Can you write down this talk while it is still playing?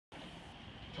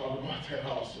talk about that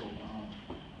also.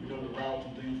 We know the routes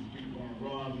and things that people are going to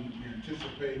run. We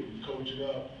anticipate, we coach it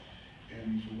up,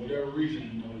 and for whatever reason,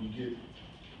 you know, you get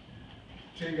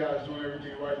 10 guys doing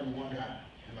everything right and one guy,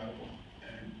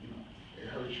 and you know, it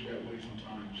hurts you that way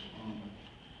sometimes.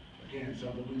 Again,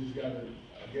 something we just got to,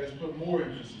 I guess, put more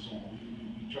emphasis on.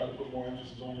 We try to put more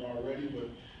emphasis on it already, but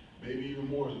maybe even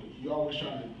more. You're always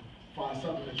trying to find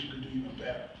something that you can do even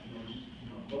better. You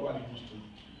know, nobody wants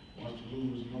to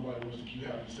lose, and nobody wants to keep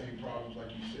having the same problems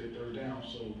like you said, third down.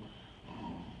 So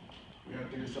we got to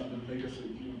think of something to make us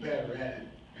even better at it,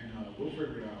 and we'll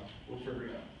figure it out. We'll figure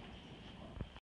it out.